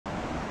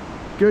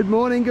Good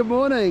morning, good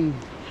morning.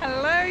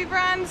 Hello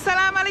everyone,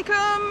 salam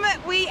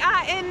alaikum. We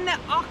are in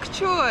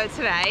Akchour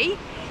today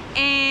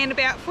and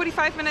about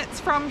 45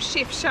 minutes from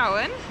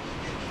Chefchaouen,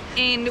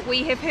 and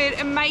we have heard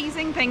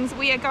amazing things.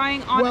 We are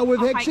going on Well,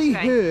 we've a actually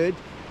hike today. heard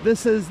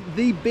this is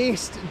the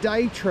best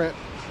day trip.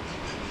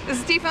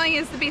 This definitely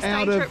is the best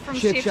out day of trip from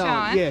Chefchaouen,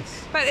 Chefchaouen.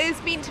 yes. But it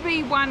is meant to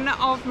be one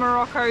of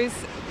Morocco's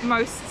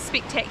most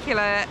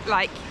spectacular,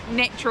 like,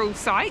 natural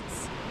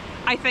sites.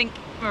 I think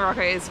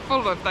Morocco is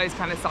full of those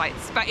kind of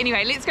sites. But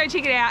anyway, let's go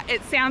check it out.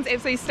 It sounds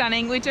absolutely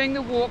stunning. We're doing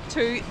the walk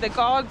to the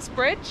God's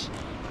Bridge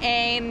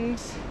and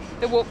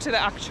the walk to the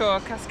Akchour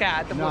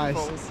Cascade, the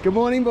waterfalls. Good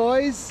morning,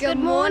 boys. Good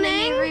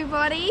morning,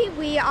 everybody.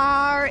 We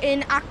are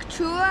in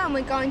Akchour and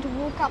we're going to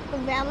walk up the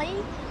valley.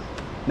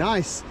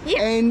 Nice.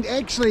 Yeah. And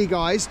actually,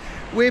 guys,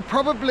 we're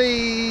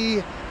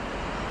probably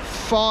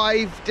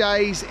 5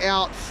 days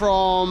out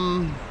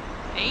from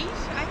Eid,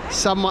 I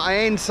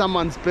think.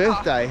 someone's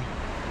birthday.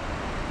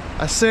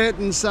 A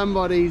certain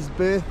somebody's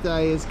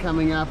birthday is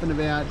coming up in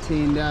about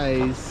 10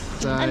 days.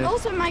 So And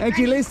also my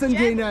actually less than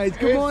 10 granny's days.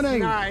 Good morning.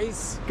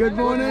 Nice. Good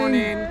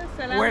morning.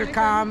 Salam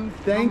Welcome.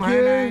 Thank from you.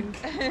 Highland.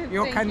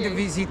 You Thank can you.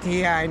 visit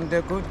here in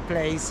the good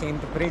place in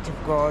the Bridge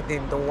of God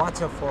in the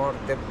waterfall.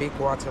 The big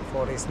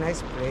waterfall is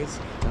nice place.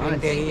 Nice.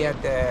 And here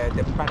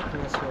the Park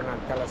National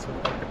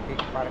Talasumpa, the big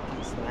park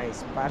is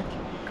nice park.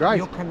 Great.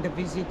 You can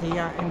visit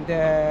here in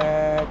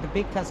the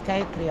big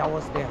cascade. 3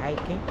 hours there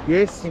hiking.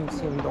 Yes. Seems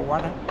in the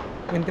water.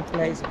 In the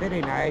place very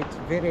nice,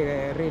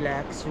 very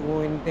relaxed. You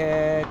in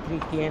the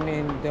Trikian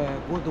and the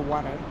good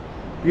water.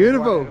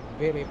 Beautiful. Water,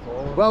 very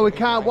full. Well, we very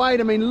can't nice. wait.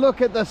 I mean, look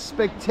at the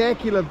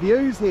spectacular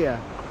views here.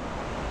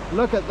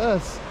 Look at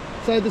this.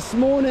 So this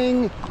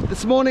morning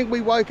we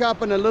woke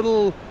up in a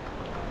little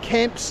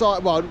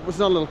campsite. Well, it was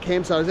not a little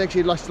campsite. It was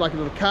actually like a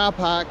little car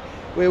park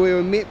where we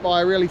were met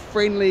by a really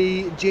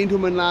friendly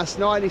gentleman last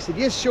night. He said,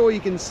 yes, sure, you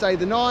can stay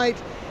the night.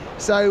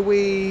 So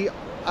we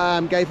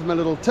gave him a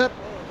little tip.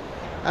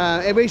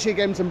 And we actually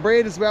gave him some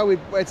bread as well. We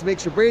had some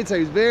extra bread, so he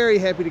was very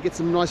happy to get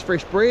some nice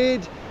fresh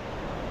bread.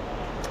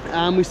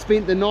 We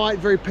spent the night,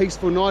 very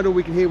peaceful night. All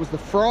we could hear was the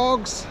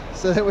frogs,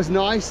 so that was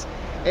nice.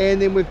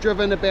 And then we've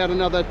driven about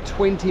another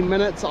 20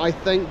 minutes, I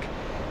think,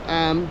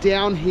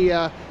 down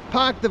here,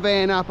 parked the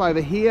van up over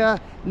here.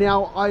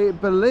 Now, I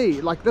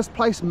believe, like, this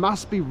place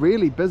must be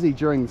really busy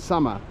during the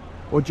summer,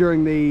 or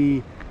during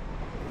the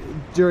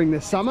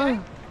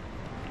summer.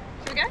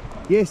 Should we go?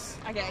 Yes.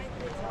 Okay.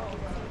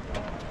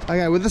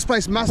 Okay, well, this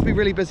place must be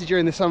really busy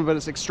during the summer, but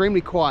it's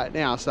extremely quiet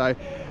now, so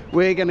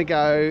we're going to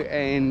go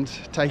and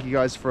take you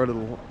guys for a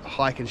little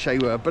hike and show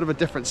you a bit of a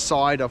different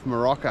side of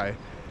Morocco.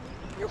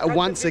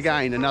 Once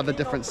again, another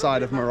different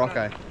side of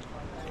Morocco.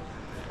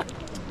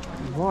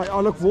 Right,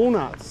 oh look,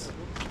 walnuts.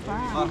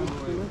 Wow.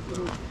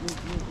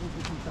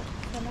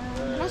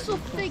 Also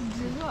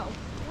figs as well.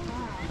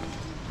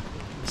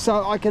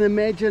 So I can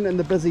imagine in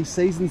the busy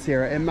season,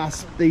 Sarah,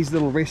 these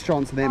little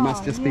restaurants and that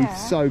must just be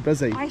so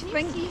busy. I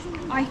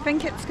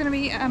think it's going to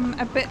be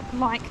a bit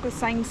like the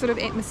same sort of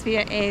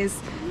atmosphere as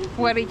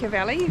Warika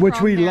Valley, Which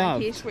from we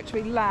Marrakesh, loved. which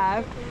we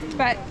love.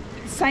 But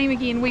same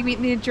again, we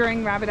went there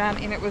during Ramadan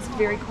and it was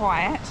very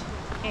quiet.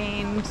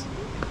 And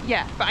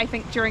yeah, but I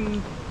think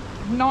during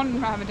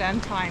non-Ramadan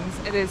times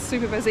it is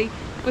super busy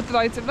with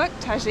loads of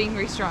tagine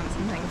restaurants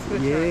and things for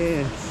the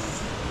tourists. Yes.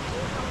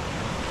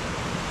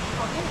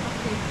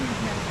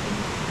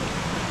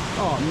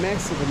 Oh,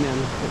 massive amount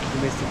of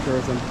domestic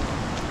tourism.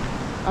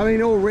 I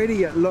mean,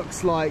 already it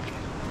looks like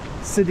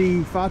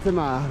Sidi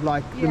Fatima,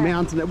 like the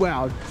mountain.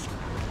 Well,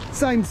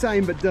 same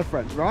but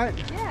different, right?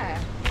 Yeah.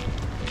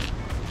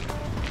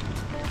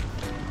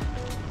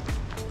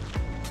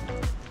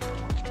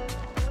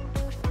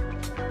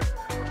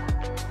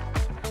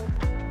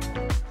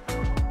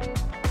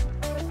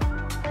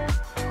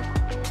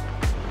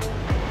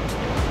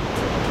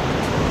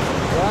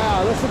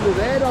 Wow, listen to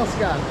that,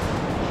 Oscar.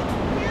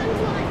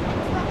 Sounds like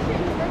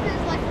Russian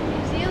rivers like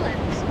New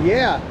Zealand.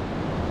 Yeah,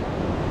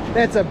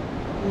 that's a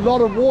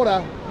lot of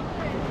water.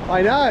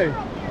 I know.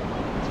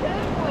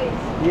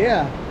 Turquoise.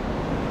 Yeah.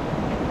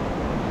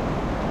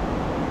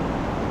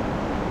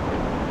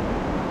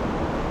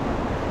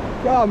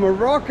 God,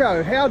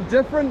 Morocco, how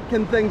different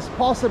can things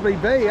possibly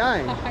be,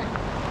 eh?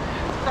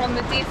 From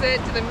the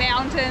desert to the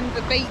mountain,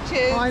 the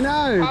beaches. I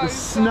know, the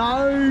coast,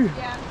 snow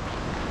Yeah.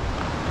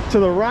 to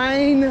the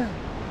rain.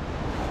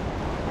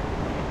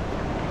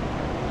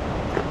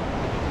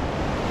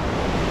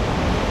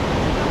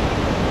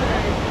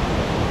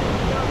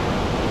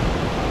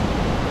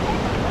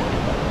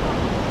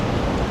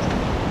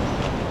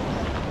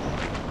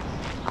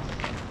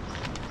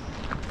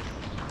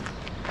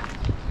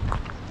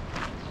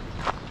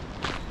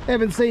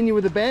 Haven't seen you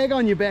with a bag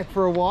on your back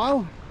for a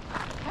while.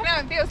 I know,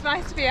 it feels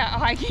nice to be out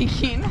hiking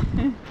again.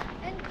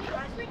 And do you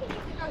guys reckon you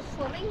could go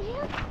swimming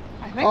here?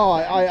 I think Oh,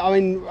 so. I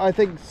mean, I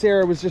think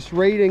Sarah was just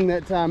reading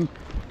that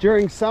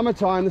during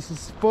summertime this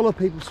is full of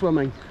people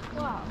swimming.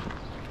 Wow.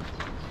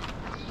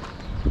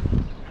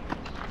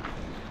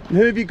 And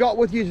who have you got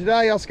with you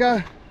today,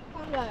 Oscar?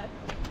 Hello.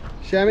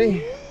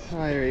 Shammy?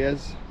 Oh, here he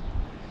is.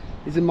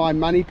 He's in my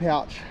money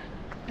pouch.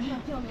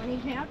 Not your money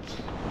pouch.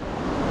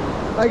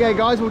 Okay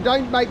guys, well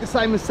don't make the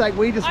same mistake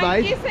we just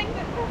I'm made. guessing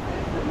that this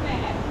is the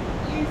map.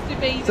 Used to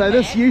be the So map.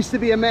 this used to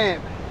be a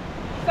map.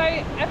 So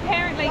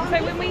apparently,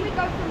 so when we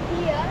go from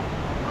here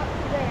up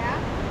to there,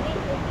 then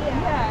to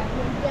here, Yeah.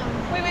 then down.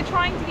 we were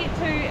trying to get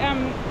to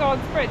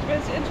God's Bridge, but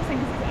it's interesting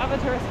because there's other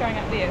tourists going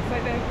up there. So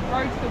the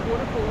road to the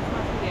waterfalls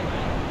must be there,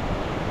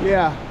 mate.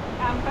 Yeah,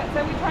 But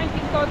so we're trying to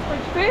get to God's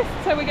Bridge first.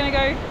 So we're going to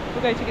go.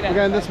 We'll go check it out. we're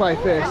going this way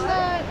first.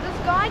 And this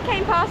guy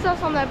came past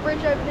us on that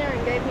bridge over there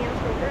and gave me a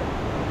screwdriver.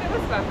 That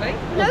was lovely.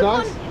 That's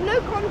nice.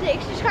 No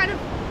context, just kind of.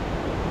 Oh,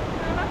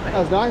 lovely. That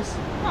was nice.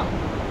 Oh.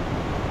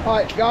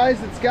 Alright guys,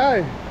 let's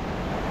go.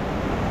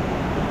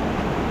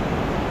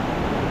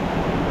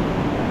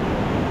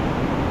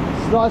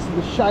 It's nice in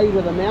the shade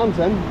of the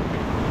mountain.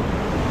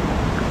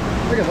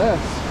 Look at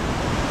this.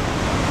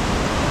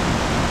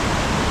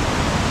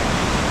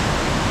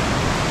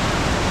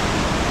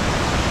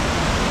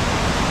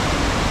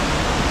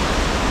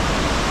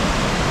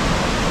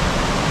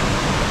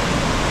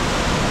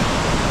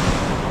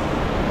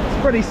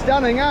 It's pretty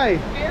stunning, eh?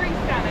 Very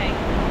stunning.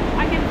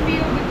 I can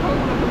feel the cold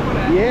of the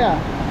water.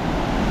 Yeah.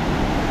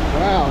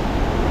 Wow.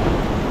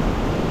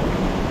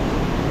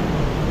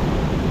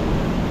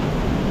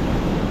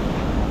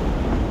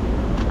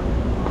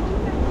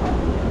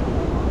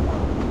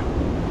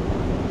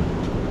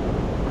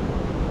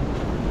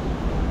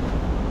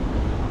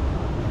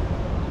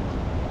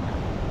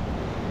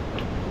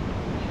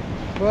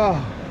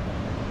 Wow.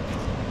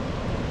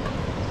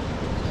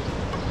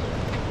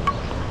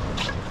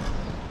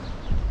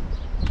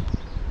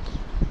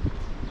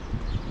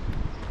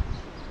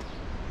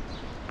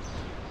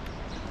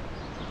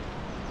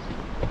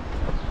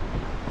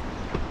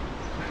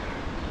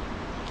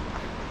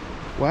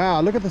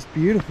 Wow, look at this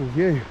beautiful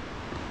view.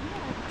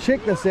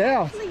 Check this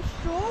out. Actually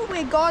sure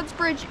where God's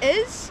Bridge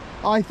is?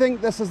 I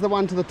think this is the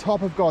one to the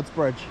top of God's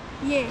Bridge.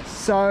 Yes.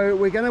 So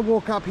we're going to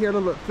walk up here a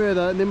little bit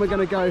further and then we're going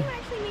to go... You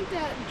actually need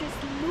to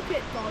just look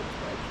at God's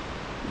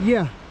Bridge.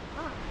 Yeah.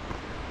 Oh.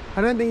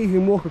 I don't think you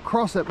can walk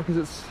across it because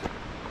it's...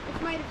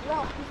 It's made of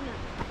rock,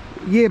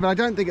 isn't it? Yeah, but I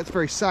don't think it's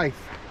very safe.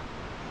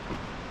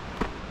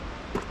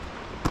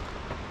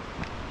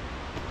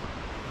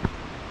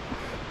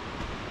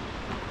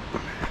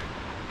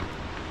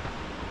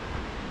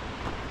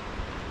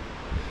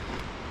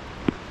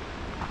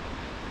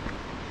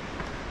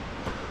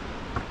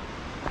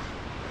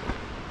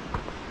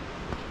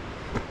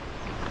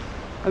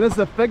 And this is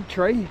a fig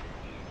tree.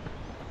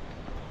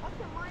 I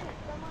don't mind it,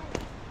 don't mind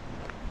it.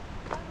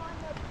 Don't mind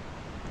the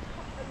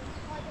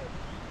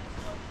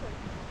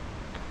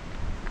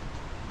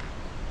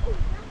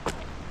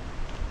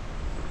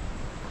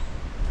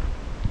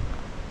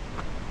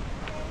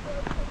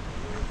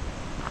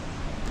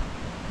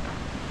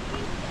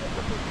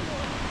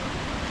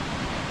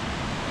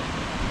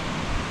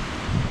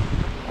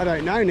I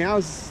don't know now,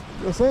 is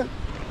this it?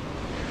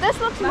 This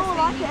looks more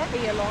like it.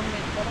 Be along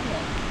that bottom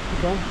here.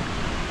 Okay.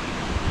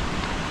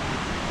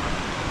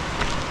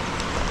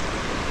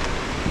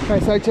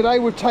 Okay, so today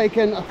we've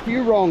taken a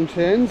few wrong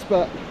turns,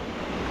 but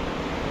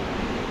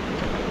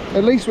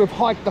at least we've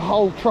hiked the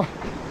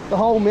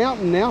whole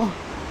mountain now.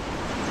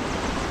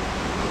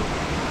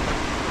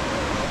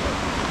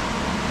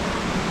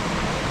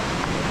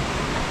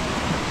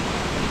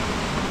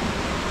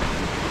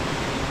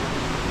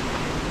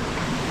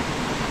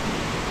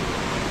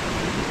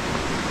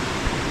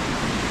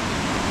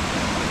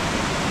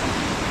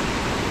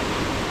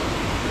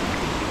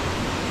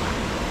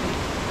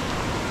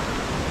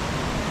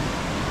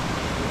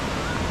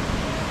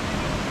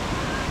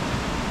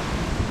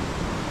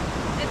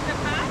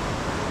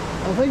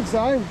 I think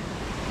so.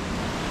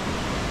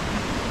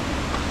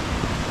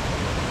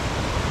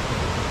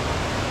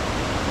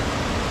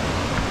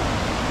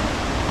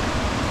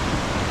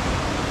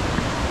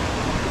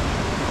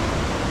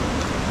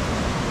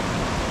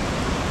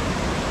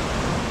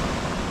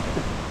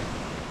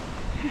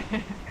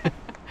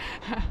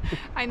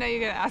 I know you're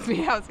going to ask me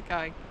how's it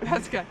going.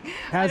 How's it going?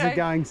 How's it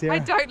going, Sarah? I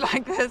don't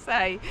like this,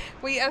 eh?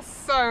 We are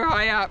so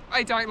high up.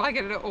 I don't like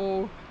it at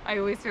all. I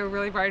always feel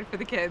really worried for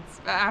the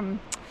kids. But,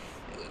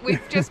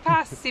 we've just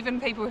passed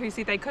 7 people who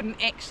said they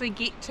couldn't actually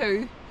get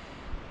to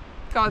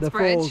God's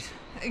Bridge. Falls.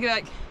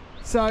 Like,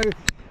 So,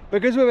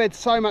 because we've had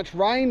so much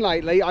rain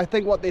lately, I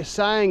think what they're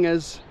saying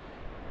is,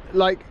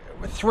 like,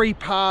 3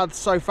 paths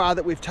so far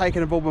that we've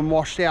taken have all been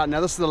washed out.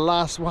 Now this is the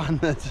last one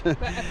that... but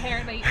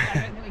apparently I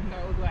don't think we can go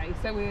all the way.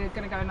 So we're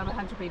going to go another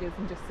 100 metres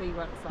and just see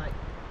what it's like.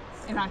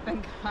 And I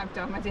think I've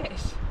done my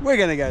dash. We're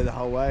going to go the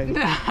whole way.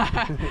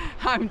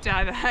 I'm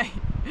done, eh?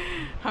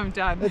 I'm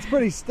done. It's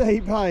pretty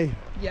steep, hey?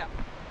 Yeah.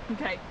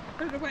 Okay,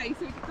 put it away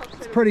so we can concentrate.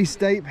 It's pretty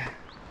steep.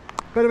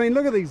 But I mean,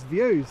 look at these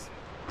views.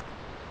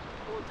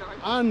 Or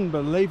don't.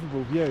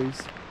 Unbelievable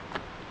views.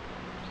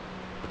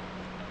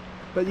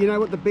 But you know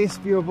what the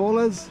best view of all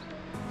is?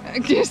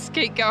 Just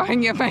keep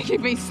going, you're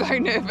making me so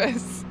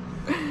nervous.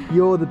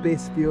 You're the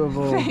best view of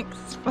all.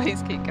 Thanks,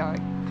 please keep going.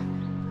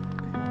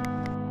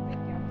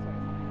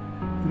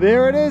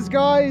 There it is,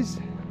 guys.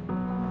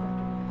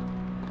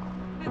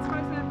 That's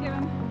close enough,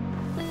 Kevin.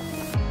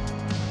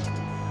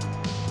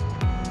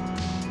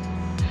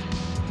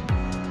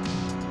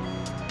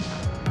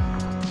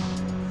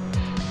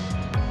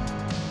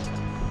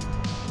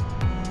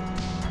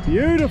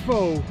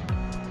 Beautiful.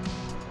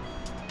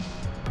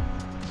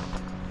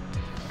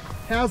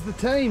 How's the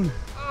team?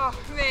 Oh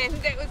man,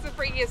 that was the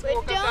prettiest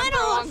walk I've done for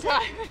a long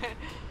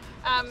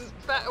time.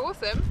 But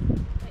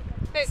awesome.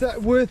 That's, So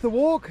worth the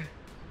walk?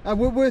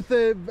 Worth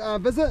the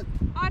visit?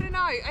 I don't know.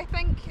 I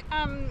think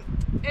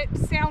it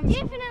sounds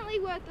Definitely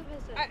worth the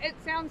visit. it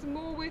sounds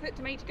more worth it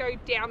to me to go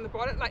down the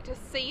bottom, like to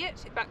see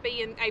it, but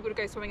being able to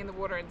go swimming in the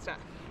water and stuff.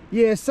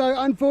 Yeah, so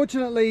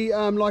unfortunately,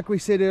 like we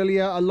said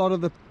earlier, a lot of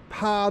the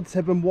paths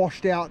have been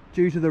washed out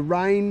due to the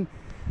rain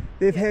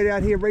they've had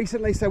out here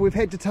recently, so we've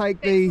had to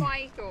take That's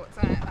my thoughts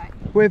on it, like.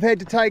 we've had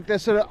to take the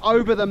sort of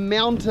over the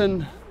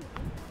mountain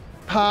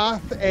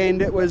path,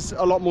 and it was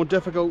a lot more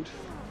difficult.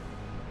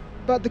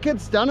 But the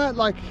kids done it,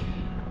 like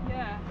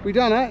Yeah. we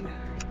done it.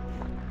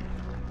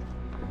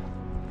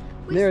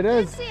 There it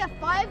is. We see a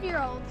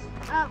 5-year-old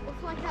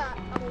with like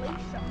a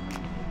leash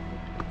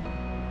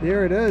on.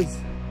 There it is.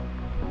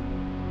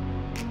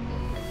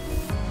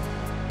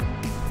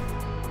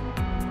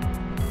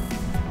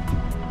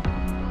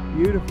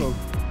 Beautiful.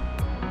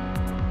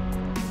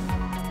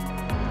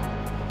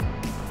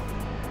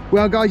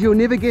 Well guys, you'll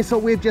never guess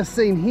what we've just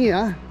seen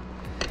here.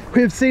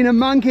 We've seen a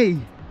monkey.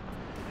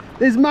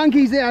 There's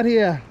monkeys out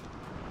here.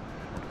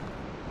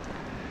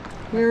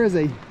 Where is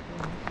he?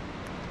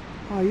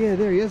 Oh yeah,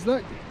 there he is,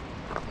 look.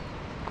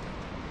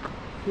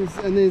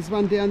 There's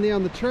one down there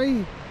on the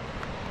tree.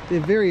 They're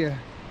very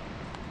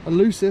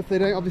elusive.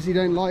 They obviously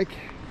don't like.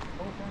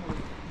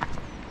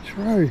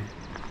 True.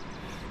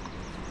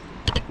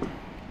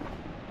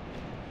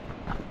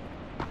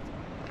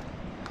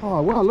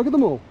 Oh wow, look at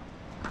them all.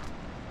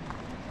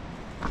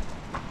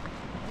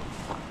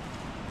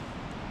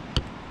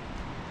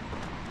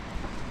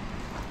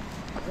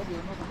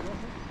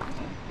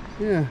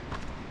 Yeah.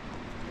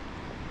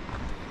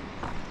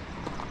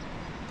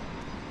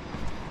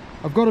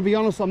 I've got to be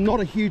honest, I'm not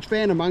a huge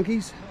fan of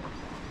monkeys.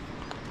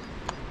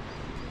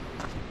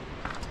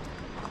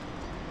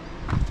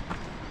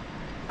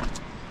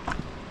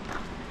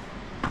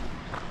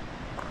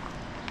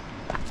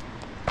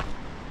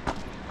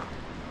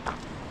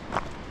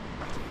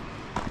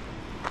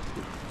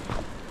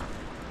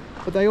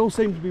 But they all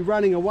seem to be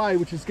running away,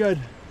 which is good.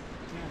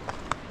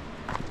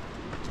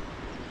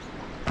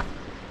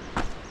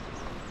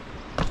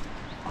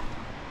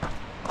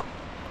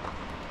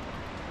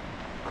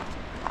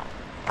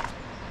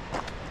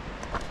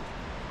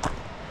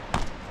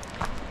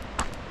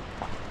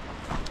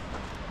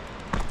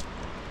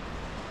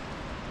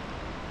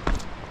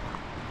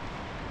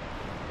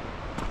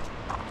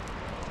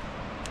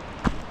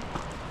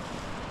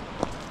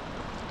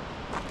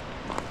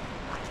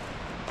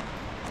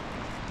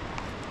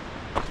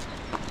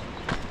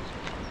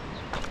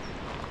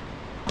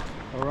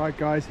 Alright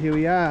guys, here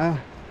we are.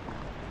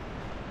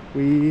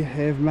 We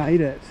have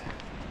made it.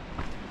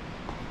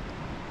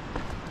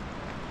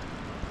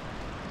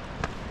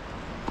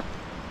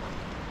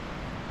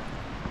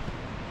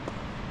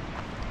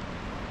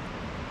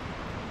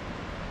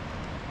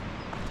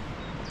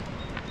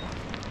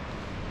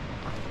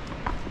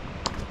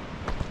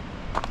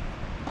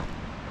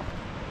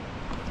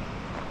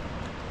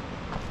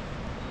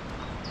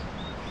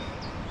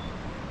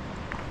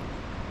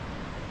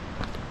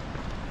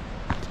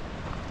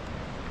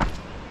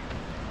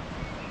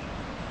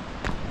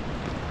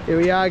 Here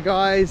we are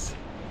guys,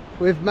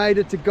 we've made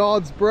it to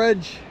God's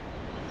Bridge.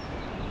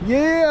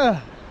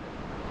 Yeah!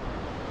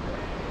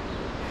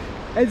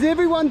 Is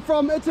everyone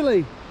from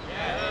Italy?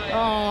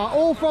 Yeah.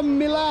 All from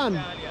Milan?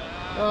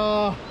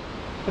 Yeah.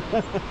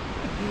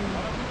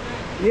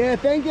 Yeah,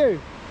 thank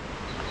you.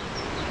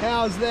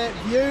 How's that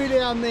view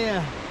down there?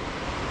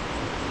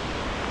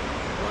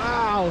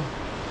 Wow.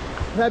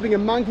 I'm hoping a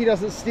monkey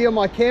doesn't steal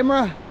my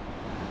camera.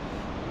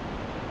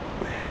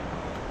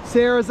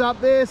 Sarah's up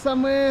there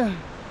somewhere.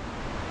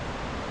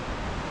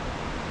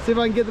 See if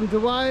I can get them to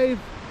wave.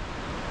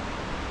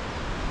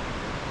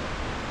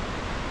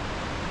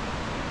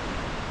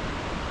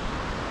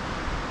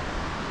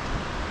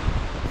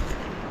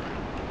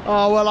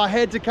 Oh well, I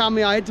had to come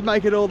here, I had to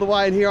make it all the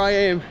way, and here I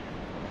am.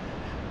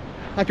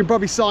 I can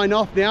probably sign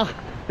off now.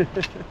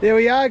 There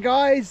we are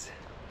guys.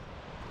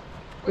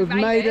 We've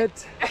made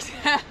it.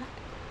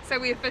 So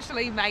we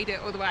officially made it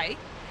all the way.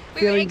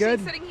 We Feeling were actually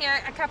good? sitting here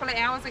a couple of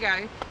hours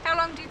ago. How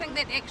long do you think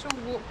that actual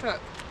walk took?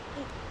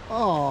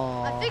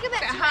 Oh, I think about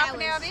 2 half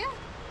an hours. hour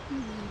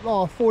there?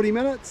 oh, 40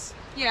 minutes.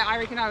 Yeah, I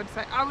reckon I would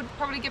say. I would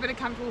probably give it a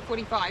comfortable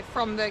 45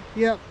 from the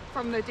Yep.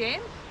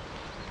 dam.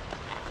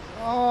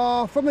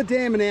 Oh, from the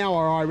dam an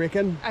hour, I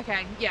reckon.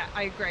 Okay, yeah,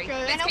 I agree. True.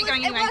 Let's And keep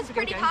going it anyway. was it's a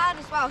good pretty go. hard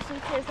as well,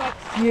 since there's like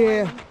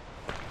Yeah,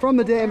 from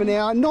the dam an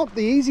hour. Not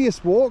the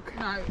easiest walk.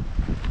 No.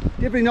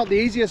 Definitely not the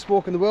easiest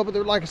walk in the world,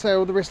 but like I say,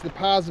 all the rest of the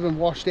paths have been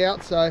washed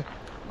out, so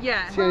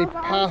Yeah. it's the only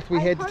path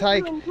we had to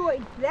take.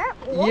 That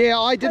walk, Yeah,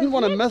 I didn't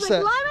want to miss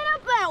it. climbing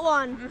up that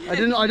one. I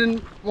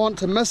didn't want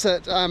to miss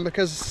it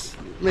because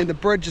I mean the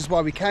bridge is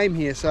why we came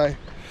here. So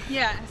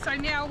Yeah, so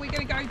now we're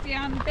going to go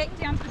back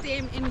down to the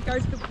dam and go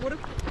to the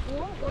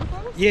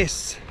waterfalls,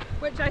 yes,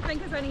 which I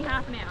think is only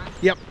half an hour.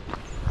 yep.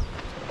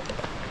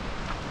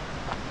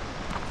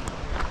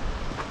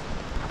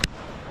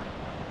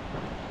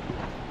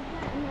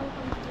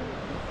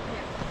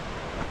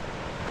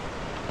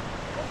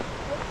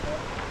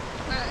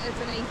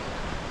 it's an easy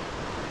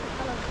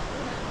one.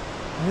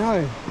 I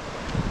know.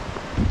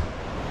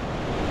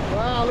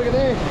 Wow, look at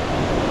that.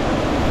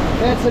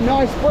 That's a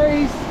nice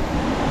breeze.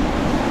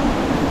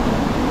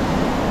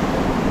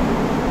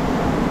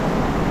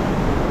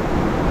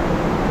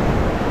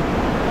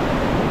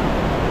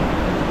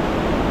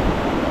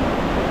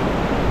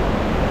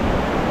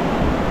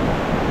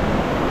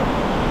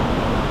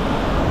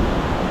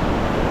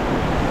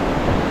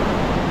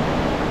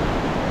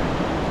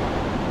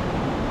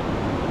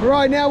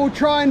 Right, now we'll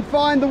try and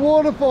find the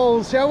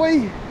waterfalls, shall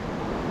we?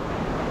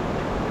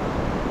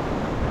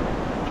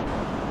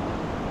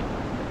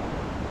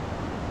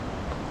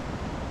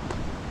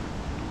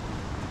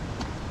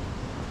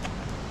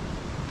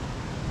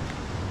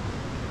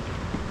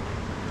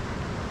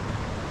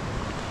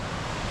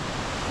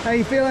 How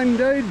you feeling,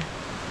 dude?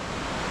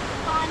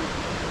 Fun.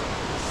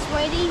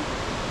 Sweaty.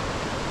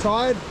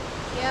 Tired?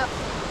 Yep.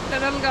 The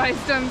little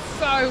guy's done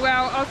so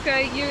well. Oscar,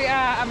 you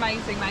are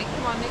amazing, mate.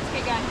 Come on, let's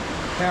keep going.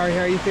 Harry, how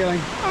are you feeling?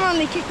 I'm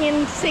only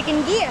kicking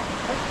second gear.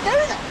 Let's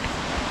do it.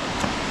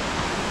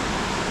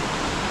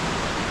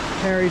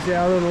 Harry's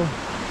our little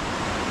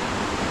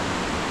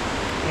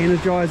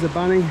Energizer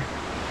bunny.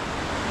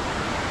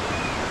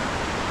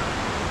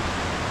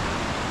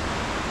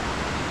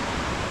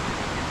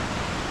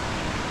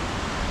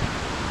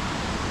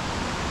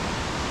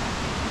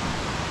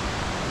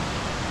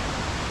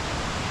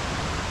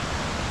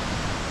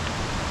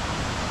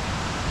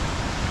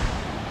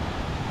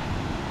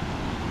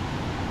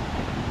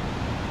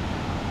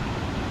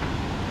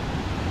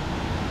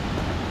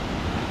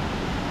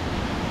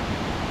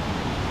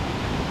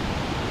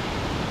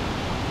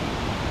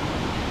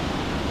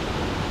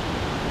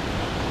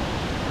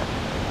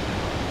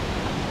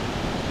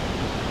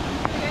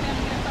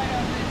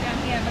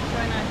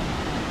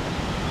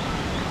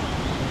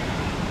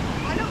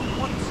 I don't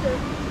want to.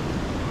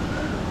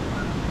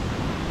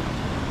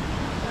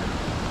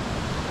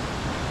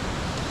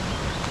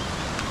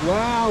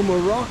 Wow,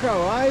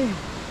 Morocco, eh?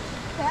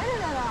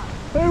 Canada.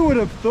 Who would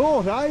have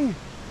thought, eh?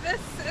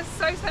 This is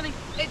so stunning.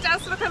 It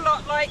does look a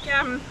lot like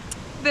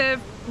the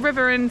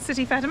river in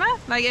City Fatima,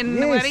 like in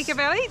the Yes. Warika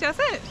Valley, does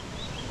it?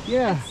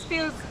 Yeah. It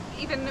feels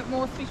even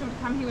more special to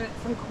come here when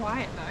it's so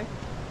quiet though.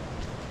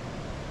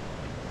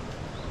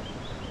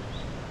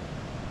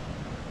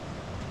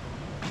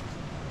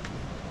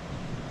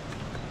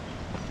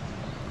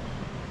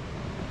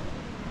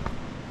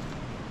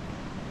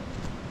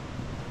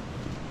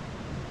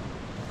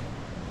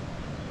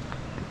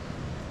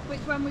 Which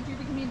one would you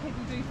recommend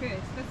people do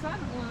first? This one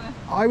or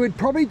the... I would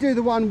probably do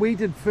the one we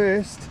did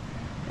first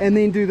and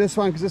then do this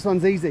one because this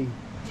one's easy.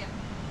 Yeah.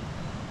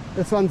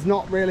 This one's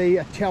not really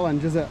a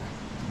challenge, is it?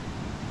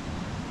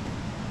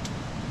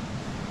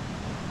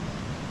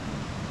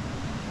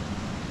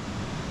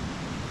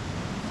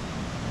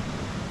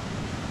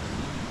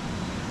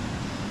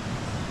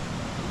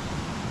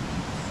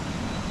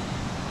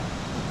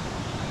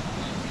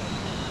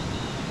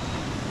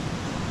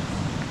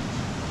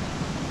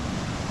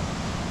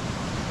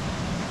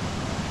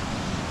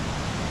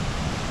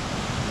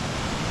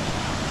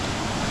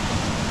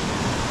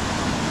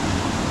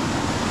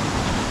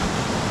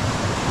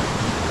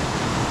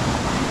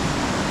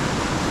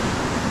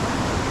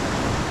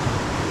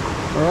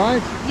 All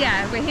right,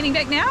 Yeah, we're heading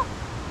back now.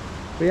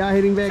 we are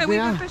heading back So we've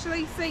now.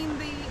 officially seen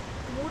the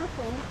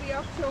waterfalls, the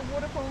Akchour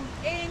waterfalls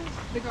and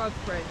the God's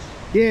Bridge.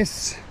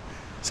 Yes,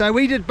 so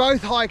we did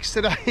both hikes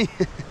today.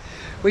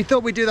 We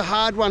thought we'd do the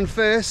hard one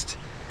first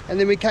and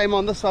then we came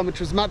on this one, which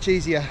was much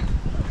easier.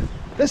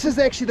 This is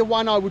actually the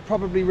one I would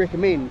probably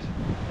recommend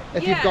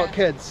if you've got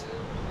kids.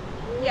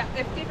 Yeah,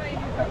 if definitely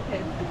if you've got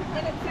kids.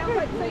 And it sounds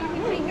like so you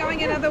can keep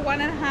going another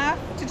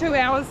 1.5 to 2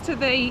 hours to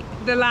the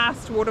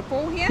last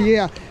waterfall here.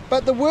 Yeah,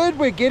 but the word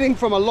we're getting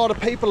from a lot of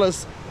people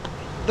is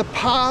the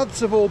paths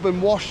have all been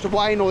washed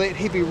away in all that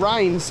heavy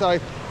rain. So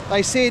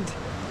they said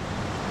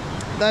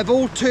they've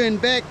all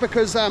turned back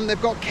because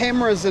they've got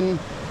cameras and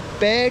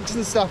bags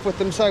and stuff with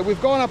them. So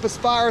we've gone up as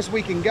far as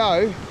we can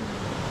go,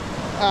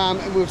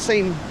 and we've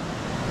seen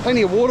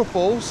plenty of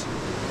waterfalls,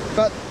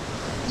 but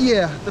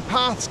yeah, the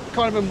path's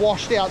kind of been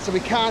washed out, so we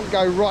can't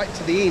go right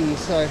to the end.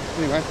 So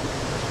anyway,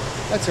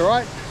 that's all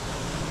right.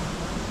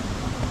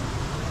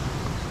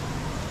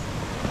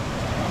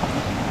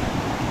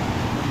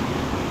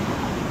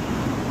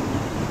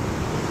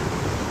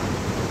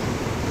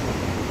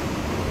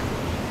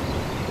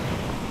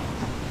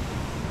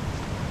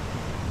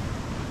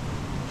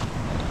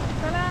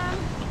 Ta-da!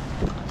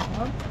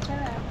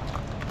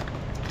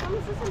 How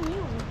is this a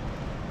mule?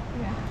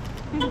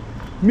 Yeah.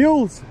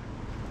 Mules.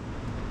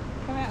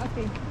 Come out,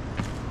 Oski.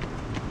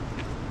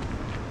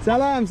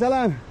 Salam,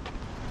 salam.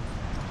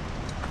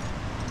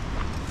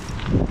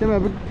 Come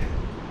on.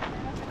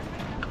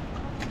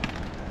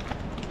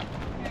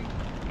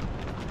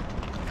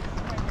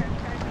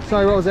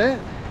 Sorry, what was that?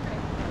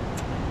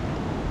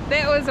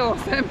 That was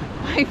awesome.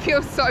 I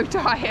feel so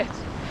tired.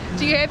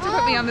 Do you have to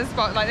put me on the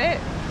spot like that?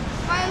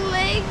 My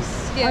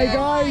legs. Hey Yeah.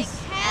 guys,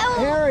 Like hell.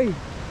 Harry.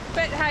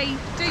 But hey,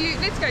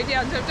 let's go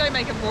down. Don't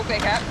make him walk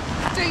back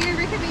up. Do you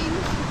recommend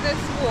this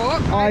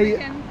walk? I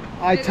reckon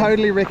I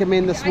totally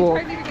recommend this walk.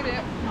 I totally recommend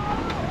it.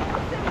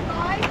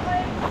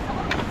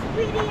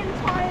 Sweaty and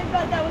tired,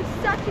 but that was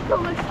such a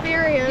cool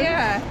experience.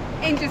 Yeah,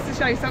 and just to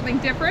show something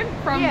different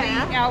from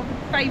our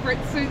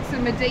favourite suits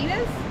and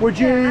Medinas. Would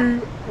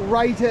you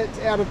rate it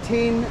out of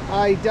 10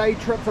 a day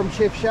trip from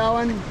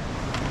Chefchaouen?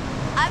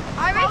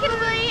 I reckon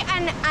probably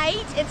an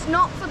 8. It's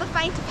not for the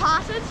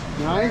faint-hearted.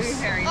 Nice.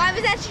 Very I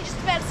was actually just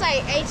about to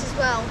say 8 as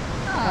well.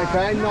 Oh,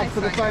 Okay, not nice,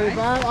 for the okay. faint of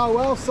heart. Oh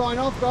well, sign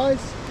off, guys.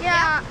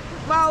 Yeah.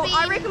 Well,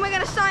 I reckon we're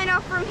going to sign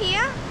off from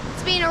here.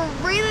 It's been a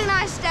really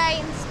nice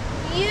day. It's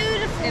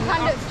beautiful In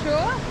kind of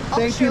Akchour.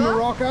 Thank you, offshore.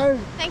 Morocco.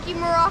 Thank you,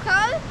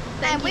 Morocco.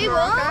 And we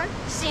will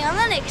see you on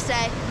the next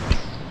day.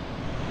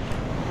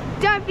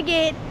 Don't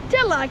forget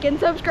to like and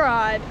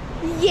subscribe.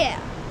 Yeah.